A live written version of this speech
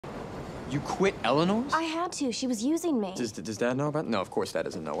You quit Eleanor's? I had to. She was using me. Does Dad know about it? No, of course Dad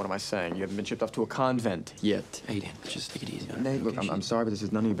doesn't know. What am I saying? You haven't been shipped off to a convent yet. Hey, Dan, just take it easy. Nate, look, I'm sorry, but this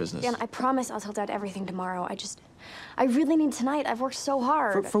is none of your business. Dan, I promise I'll tell Dad everything tomorrow. I really need tonight. I've worked so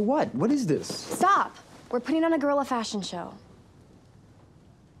hard. For what? What is this? Stop! We're putting on a Guerilla fashion show.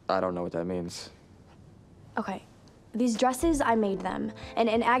 I don't know what that means. Okay. These dresses, I made them. And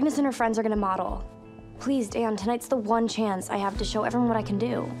Agnes and her friends are gonna model. Please, Dan, tonight's the one chance I have to show everyone what I can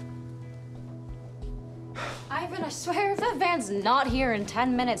do. Ivan, I swear if that van's not here in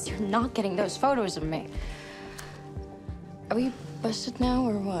 10 minutes, you're not getting those photos of me. Are we busted now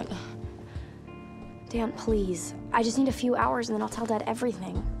or what? Dan, please. I just need a few hours and then I'll tell Dad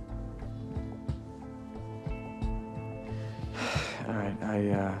everything. All right,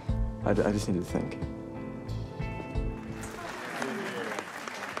 I just need to think.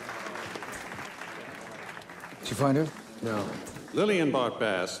 Did you find her? No. Lilly and Bart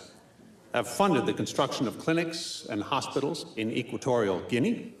Bass have funded the construction of clinics and hospitals in Equatorial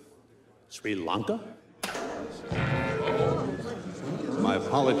Guinea, Sri Lanka. My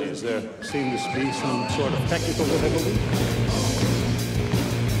apologies, there seems to be some sort of technical difficulty.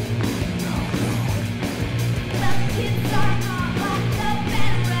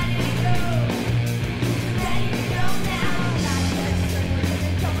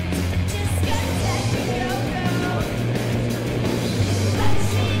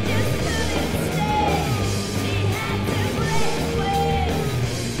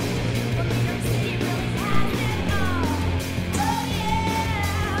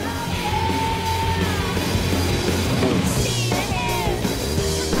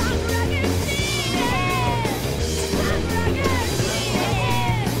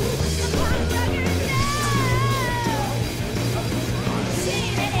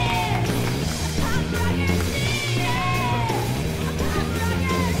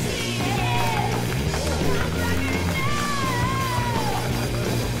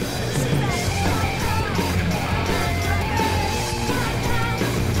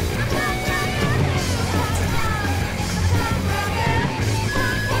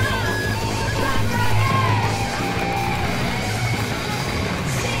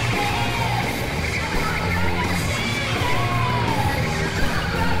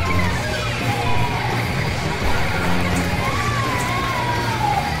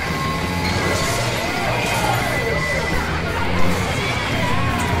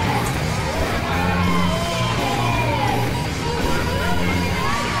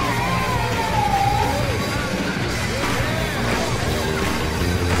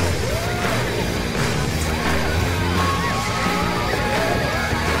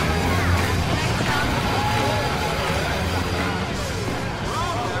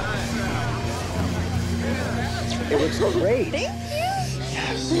 It looks great. Thank you.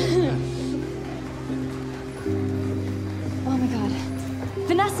 Yes. Oh my God.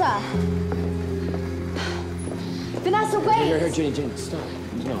 Vanessa! Vanessa, wait! Here, Jenny, stop.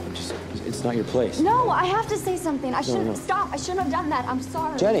 No, it's not your place. No, I have to say something. I shouldn't, No. stop. I shouldn't have done that. I'm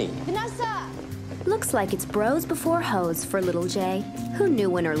sorry. Jenny! Vanessa! Looks like it's bros before hoes for little J. Who knew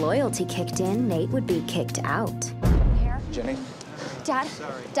when her loyalty kicked in, Nate would be kicked out? Jenny, Dad?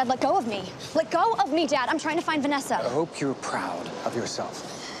 Sorry. Dad, let go of me. Let go of me, Dad. I'm trying to find Vanessa. I hope you're proud of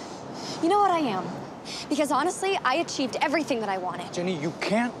yourself. You know what I am? Because honestly, I achieved everything that I wanted. Jenny, you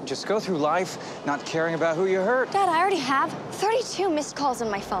can't just go through life not caring about who you hurt. Dad, I already have 32 missed calls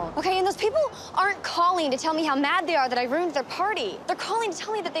on my phone, okay? And those people aren't calling to tell me how mad they are that I ruined their party. They're calling to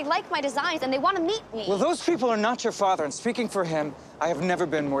tell me that they like my designs and they want to meet me. Well, those people are not your father, and speaking for him, I have never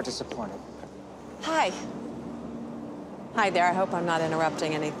been more disappointed. Hi. Hi there. I hope I'm not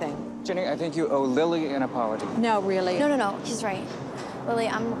interrupting anything. Jenny, I think you owe Lily an apology. No, really. No. He's right. Lily,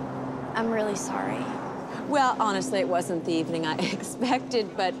 I'm really sorry. Well, honestly, it wasn't the evening I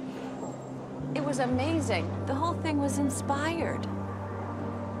expected, but it was amazing. The whole thing was inspired.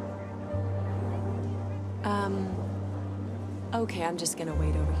 Okay, I'm just gonna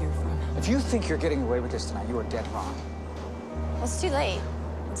wait over here for him. If you think you're getting away with this tonight, you are dead wrong. Well, it's too late.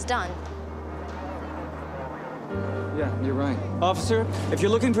 It's done. Yeah, you're right. Officer, if you're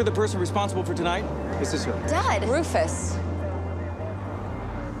looking for the person responsible for tonight, this is her. Dad! Rufus.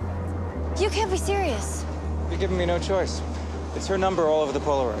 You can't be serious. You're giving me no choice. It's her number all over the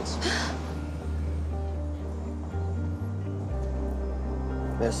Polaroids.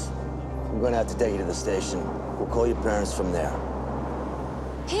 Miss, I'm going to have to take you to the station. We'll call your parents from there.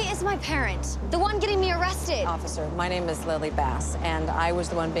 He is my parent, the one getting me arrested. Officer, my name is Lily Bass, and I was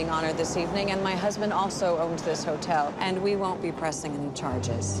the one being honored this evening, and my husband also owns this hotel, and we won't be pressing any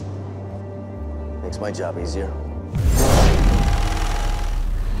charges. Makes my job easier.